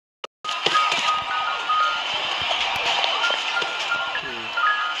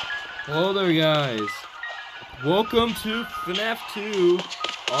Hello there, guys. Welcome to FNAF 2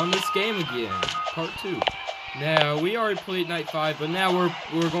 on this game again, part 2. Now we already played night 5, but now we're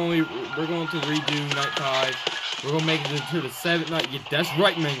going to redo night 5. We're gonna make it to the 7th night. Yeah, that's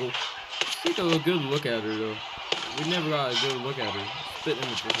right, Mangle. Let's take a good look at her though. We never got a good look at her. Spit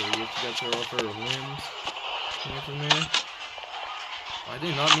image with her. She got her off her limbs. What's in there? I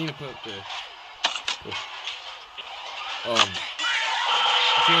did not mean to put the.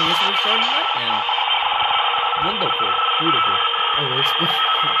 Okay, I guess we're starting right now. Wonderful. Beautiful. Oh, we're just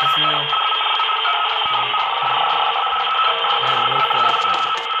now. I have no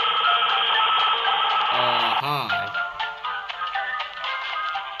flashlight. Hi.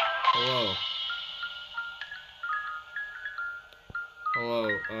 Hello. Hello,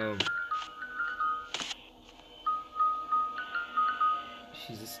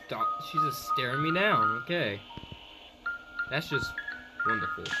 she's just staring me down, okay. That's just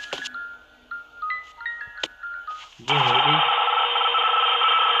wonderful. You gonna hurt me?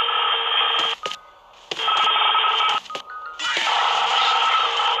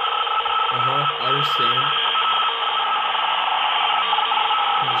 I understand.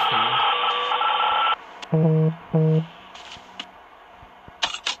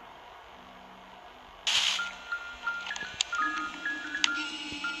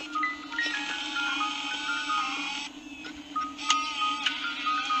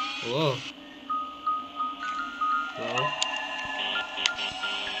 Hello? Hello?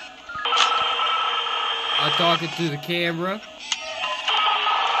 I'm talking to the camera.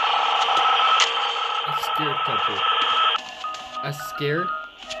 I'm scared, Tucker. I'm scared?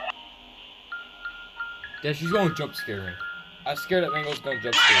 Yeah, she's going to jump scare me. I'm scared that Mangle's going to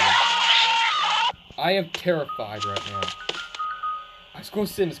jump scare me. I am terrified right now. I'm just going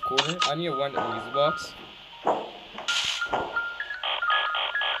to sit in this corner. I need to wind up the music box.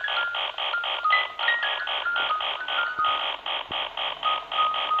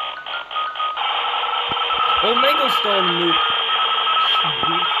 Oh, Mango's starting to move.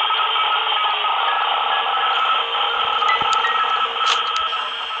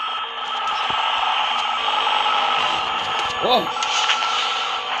 Whoa!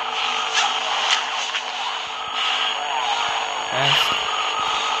 Ask.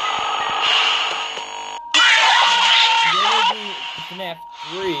 Then we'll do FNAF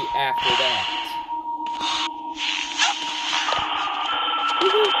 3 after that.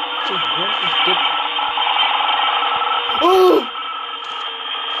 Oh!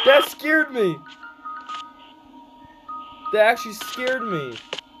 That scared me! That actually scared me.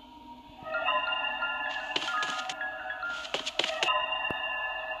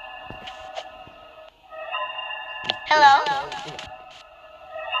 Hello?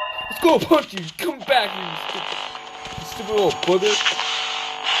 Let's go punch you! Come back, you stupid little booger!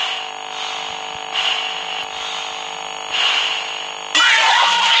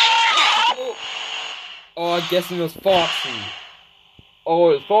 Oh, I'm guessing it was Foxy. Oh,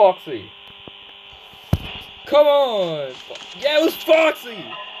 it was Foxy. Come on! Yeah, it was Foxy!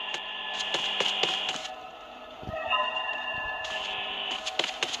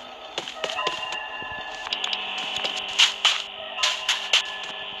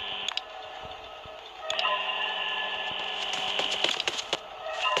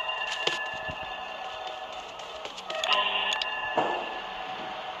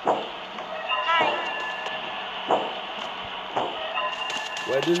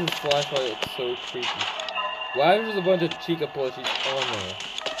 Why does this flashlight look so creepy? Why is there a bunch of Chica plushies on there?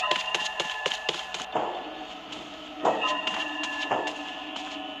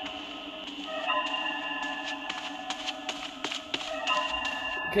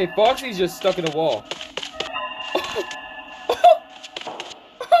 Okay, Foxy's just stuck in a wall. Look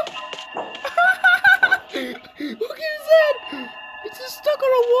at his head! It's just stuck on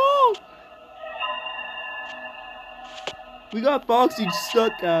a wall! We got Foxy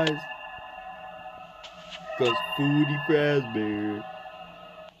stuck, guys. Cause Foodie Fazbear.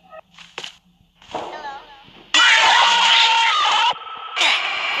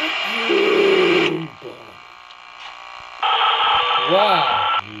 Wow,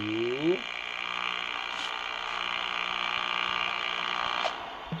 you.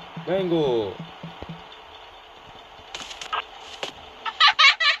 Mangle.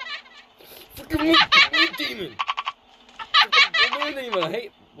 Freaking blue demon. Freaking blue demon. I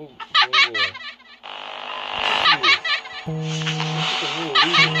hate. You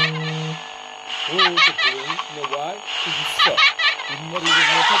know why? Because you suck. Your mother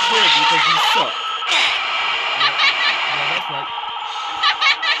doesn't want to take care of you because you suck. Yeah, that's right.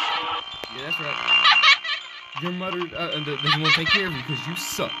 Yeah, that's right. Your mother doesn't want to take care of you because you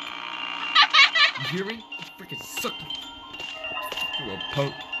suck. You hear me? You freaking suck. You a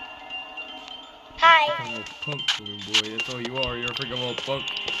punk. Hi. You're a punk, little boy. That's all you are. You're a freaking little punk.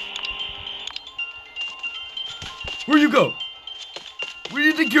 Where you go? Where do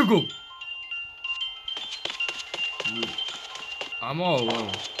you think you go? I'm all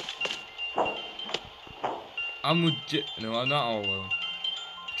alone. I'm legit. No, I'm not all alone.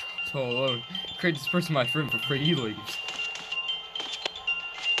 I'm all alone. Create this person my friend for free. He leaves.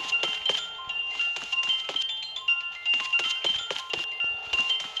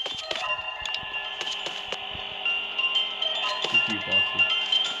 Thank you, Foxy.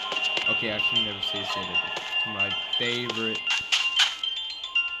 Okay, I should never say that. To my favorite.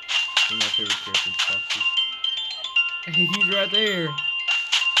 One of my favorite characters, Foxy. Hey, he's right there.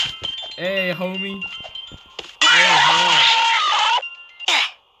 Hey, homie. Hey,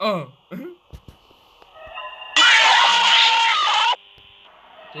 hello.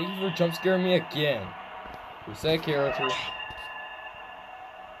 Thank you for jump scaring me again. Who's that character?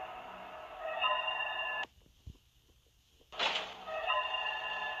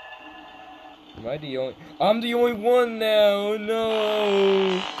 Am I the only? I'm the only one now.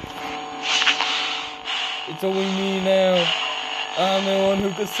 No. It's only me now. I'm the one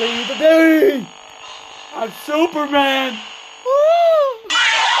who can save the day. I'm Superman. Woo!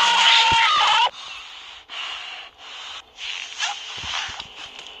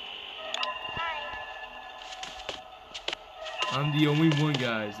 I'm the only one,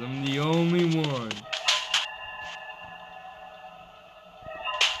 guys. I'm the only one.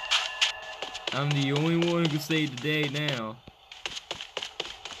 I'm the only one who can save the day now.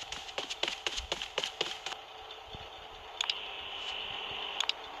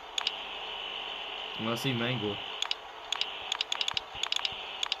 I see Mangle.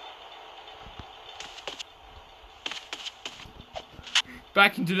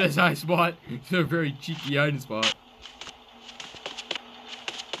 Back into this high spot. It's a very cheeky hiding spot.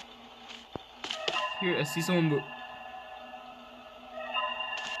 Here, I see someone move.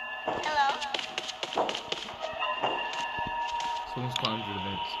 Hello. Someone's climbed through the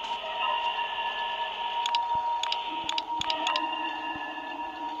vents.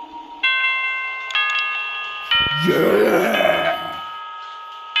 Yeah!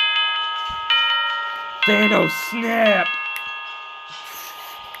 Thanos snap!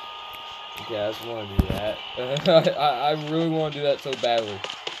 Okay, I just want to do that. I really want to do that so badly.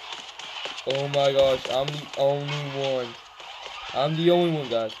 Oh my gosh, I'm the only one. I'm the only one,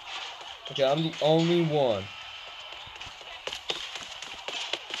 guys. Okay, I'm the only one.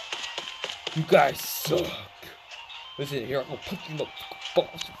 You guys suck. Listen, here, I'm gonna punch you in the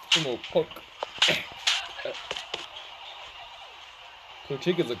balls, you little punk. So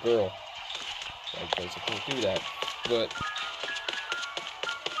Chick is a girl. I guess I can't do that. But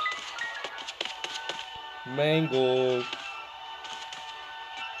Mangle.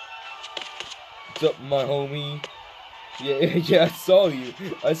 What's up, my homie? Yeah, I saw you.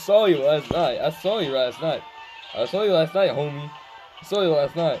 I saw you last night. I saw you last night, homie. I saw you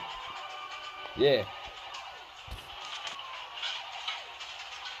last night. Yeah.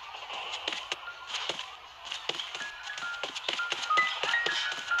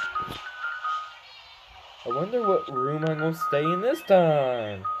 I wonder what room I'm gonna stay in this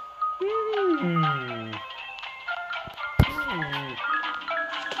time.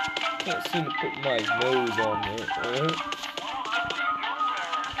 Can't seem to put my nose on it.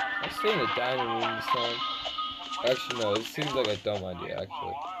 I'll stay in the dining room this time. Actually, no, this seems like a dumb idea,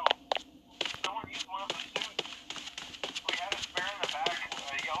 actually.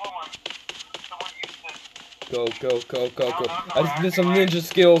 Go. I just did some ninja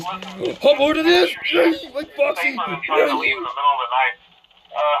skills. Hop over this! Like Foxy!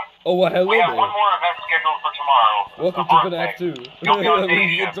 Oh, well, hello there. We have one more event scheduled for tomorrow. Welcome to FNAF 2.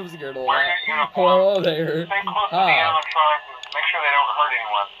 We get some scared a lot. Hello there. Stay close to the animatronics and make sure they don't hurt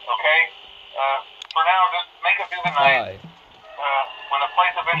anyone, okay? For now, just make it through the night. When the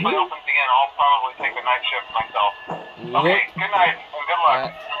place eventually opens again, I'll probably take the night shift myself. Okay, good night and good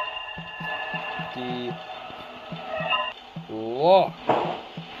luck.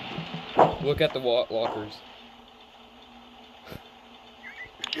 Look at the lockers.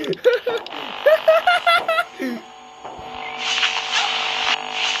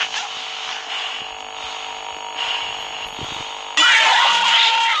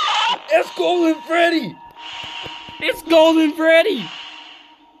 It's Golden Freddy! It's Golden Freddy!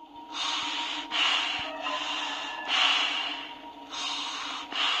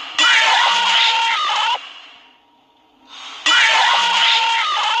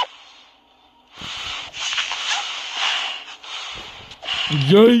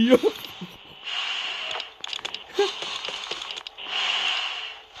 Yeah.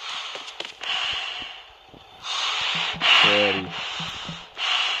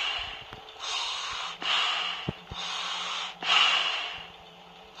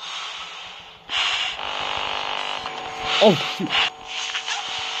 Oh, shoot.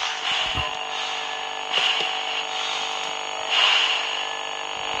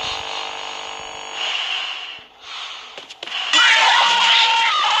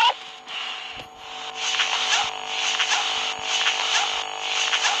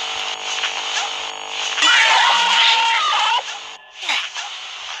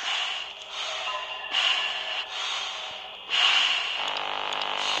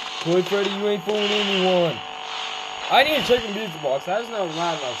 Boy, Freddy, you ain't fooling anyone. I need to check the music box. I just never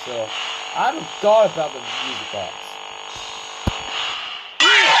remind myself. I haven't thought about the music box.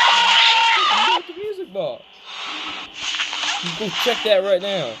 Yeah, check the music box. You go check that right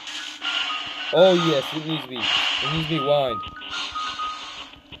now. Oh yes, it needs to be wind.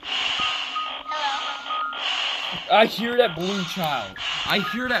 Hello. I hear that balloon child. I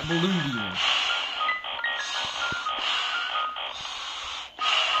hear that balloon demon.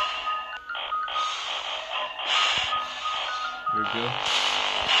 There we go.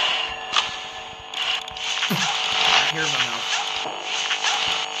 I hear my mouth.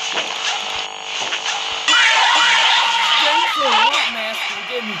 Chainsaw What Master to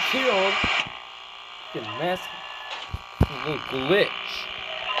get me killed. Fucking mask. A little glitch.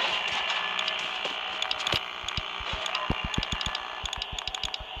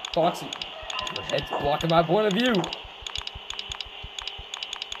 Foxy, your head's blocking my point of view.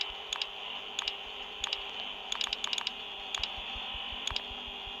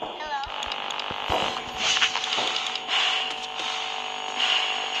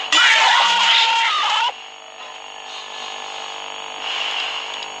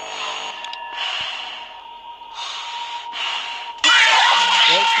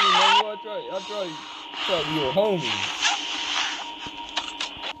 I thought we were homies.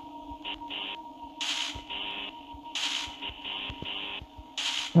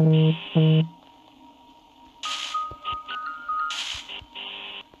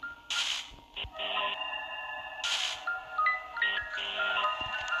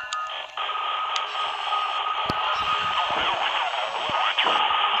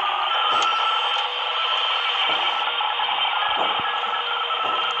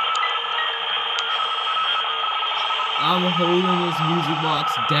 I'm holding this music box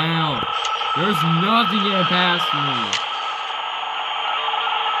down. There's nothing getting past me.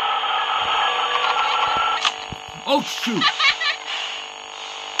 Oh shoot!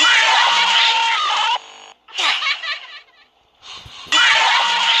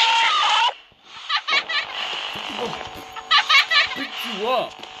 Pick you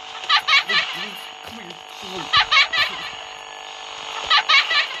up.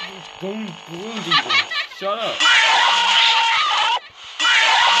 Balloon demon. Shut up.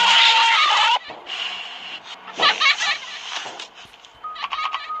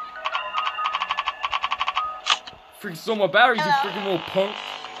 Freaking stole my batteries, you freaking little punk.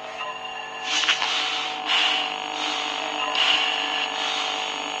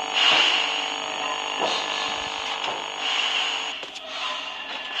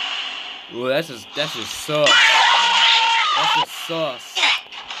 Ooh, that's just sus. That's just sus.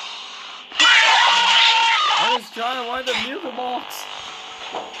 I was trying to wind the music box.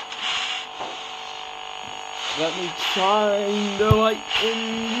 Let me shine the light in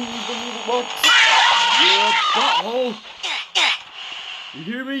the music box. You're a butthole. You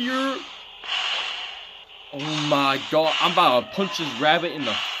hear me? You're... Oh my god, I'm about to punch this rabbit in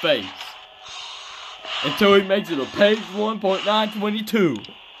the face. Until he makes it to page 1.922.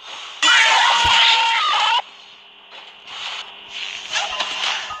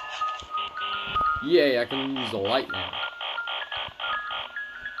 Yeah, I can use the light now.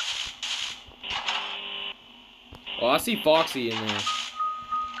 Oh, I see Foxy in there.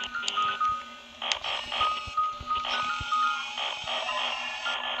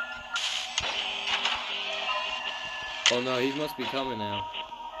 Oh no, he must be coming now.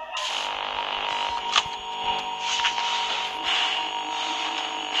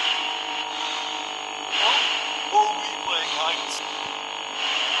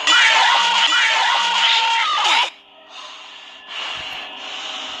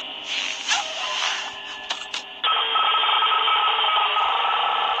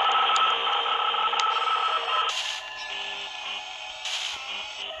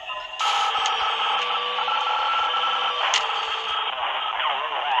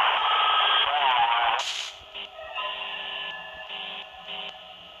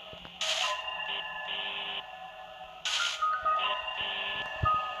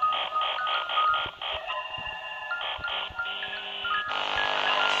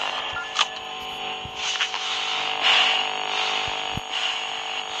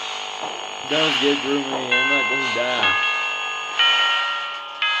 That was good for me. I'm not going to die.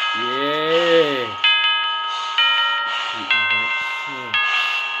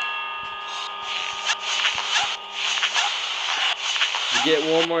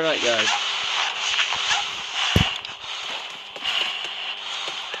 get one more night, guys.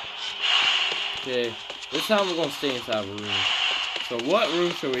 Okay, this time we're gonna stay inside the room. So what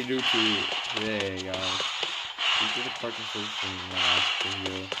room should we do today, guys? We did the parking space in the last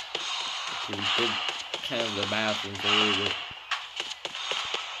video. Okay, we did kind of the bathrooms a little bit.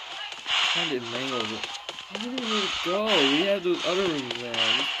 Kind of mangled it. Where did we go? We have those other rooms now.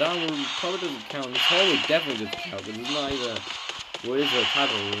 This down room probably doesn't count. This hallway definitely doesn't count, because it's not even what is a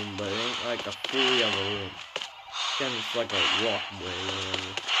type of room, but it ain't like a fully of a room. It's kind of just like a walkway or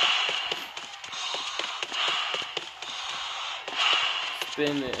whatever.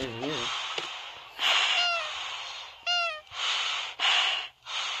 Spin it in here.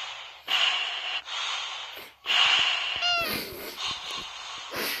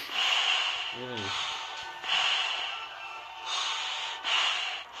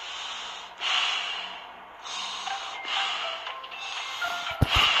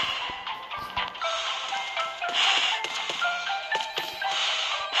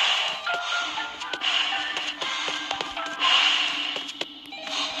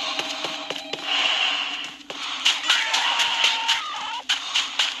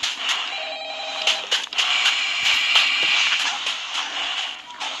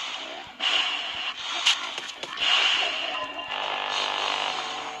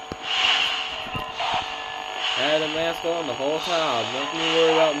 Had a mask on the whole time. Nothing to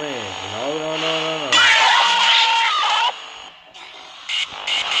worry about me. No, no, no, no, no.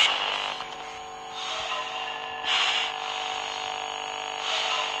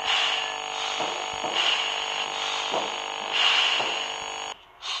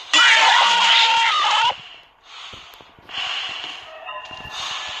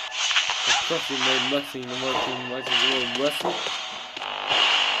 Especially made Lexi, the more Lexi's a little rusty.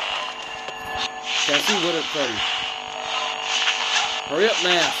 Can I see what it's ready? Hurry up,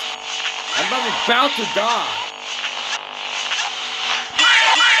 man. I'm about to die.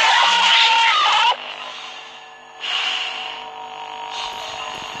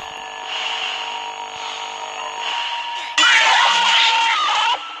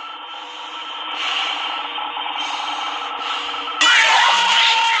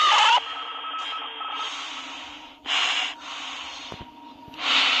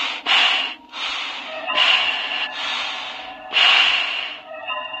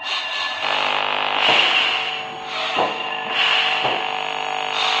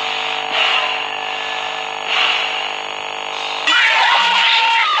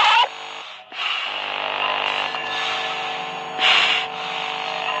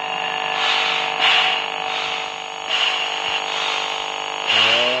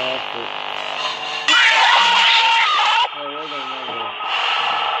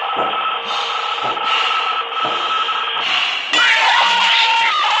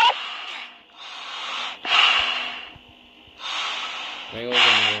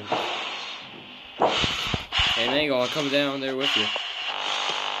 Hey, Mango, I'll come down there with you.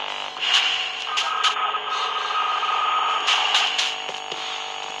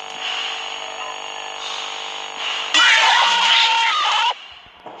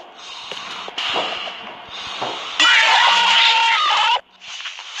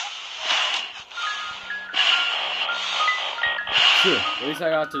 Sure, at least I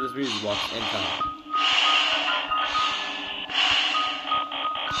got to this music box in time.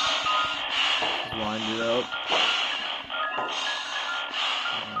 Wind it up.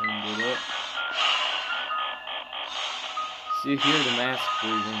 Wind it up. See here the mask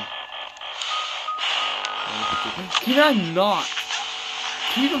breathing. Can I not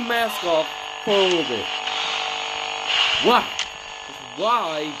keep the mask off for a little bit? Why?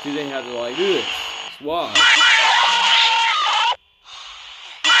 Why do they have to like do this? Why? Why?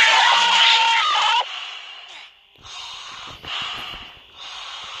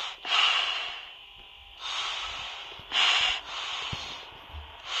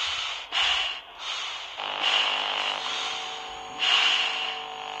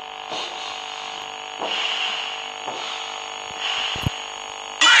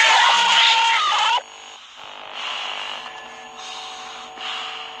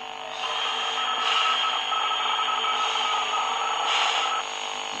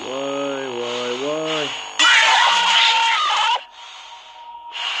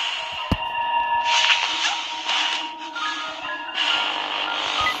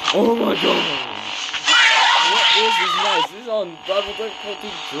 Oh my god! What is this nice? This is on level difficulty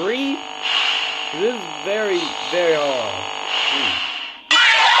 3? This is very, very hard.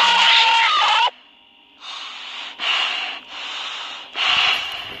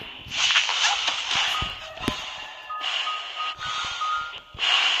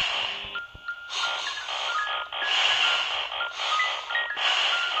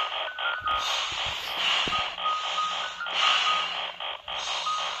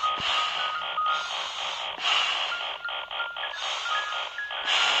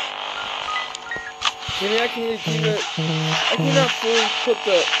 Maybe I cannot fully put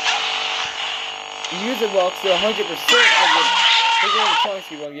the music box to 100% because they're going to talk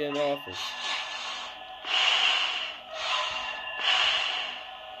to you when I get in the office.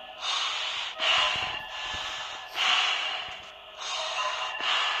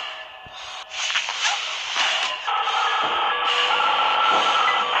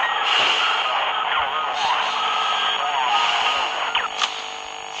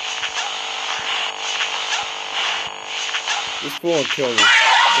 This fool will kill me.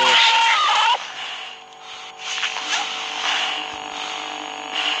 Okay.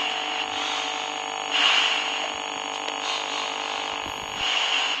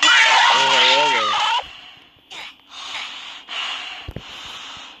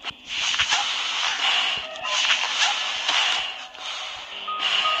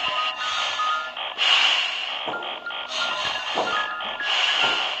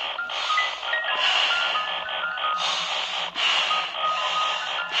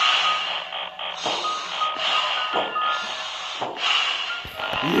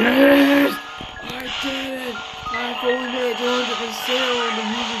 Yes! I did it! I fully made 100% on the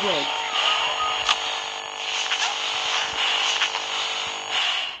music box.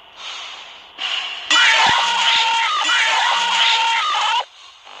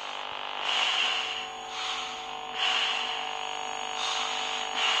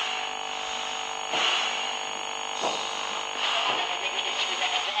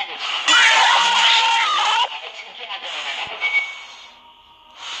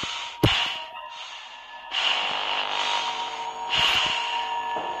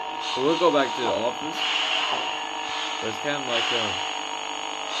 So we'll go back to the office. But it's kind of like,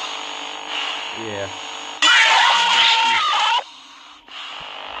 yeah.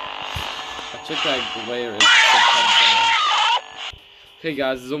 I checked that later. Okay,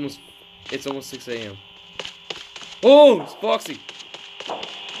 guys, it's almost 6 a.m. Oh, it's Foxy.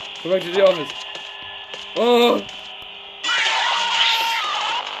 Go back to the office. Oh.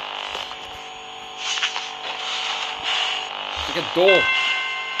 It's like a door.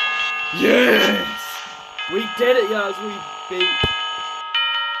 Yes! We did it, guys. We beat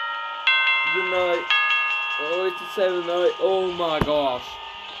the night. Oh, it's a 7 night. Oh my gosh.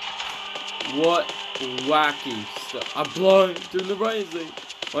 What wacky stuff. I'm blind. Turn the brightness thing.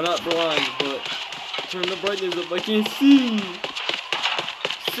 Well, not blind, but turn the brightness up. I can't see.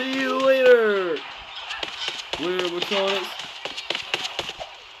 See you later. Where we're calling it?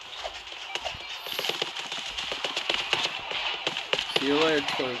 See you later,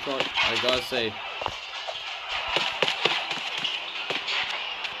 I gotta say.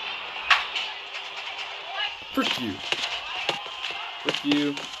 Frick you. Frick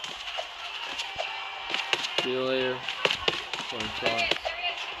you. See you later,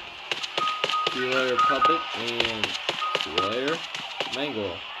 See you later, puppet. And see you later,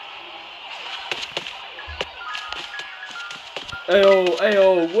 mango. Ayo, ayo,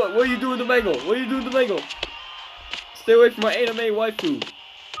 what are you doing to mango? What are you doing to mango? Stay away from my anime waifu.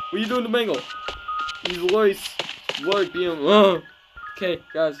 What are you doing to Mangle? He's Lois. Lord being. Okay,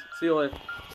 guys, see you later.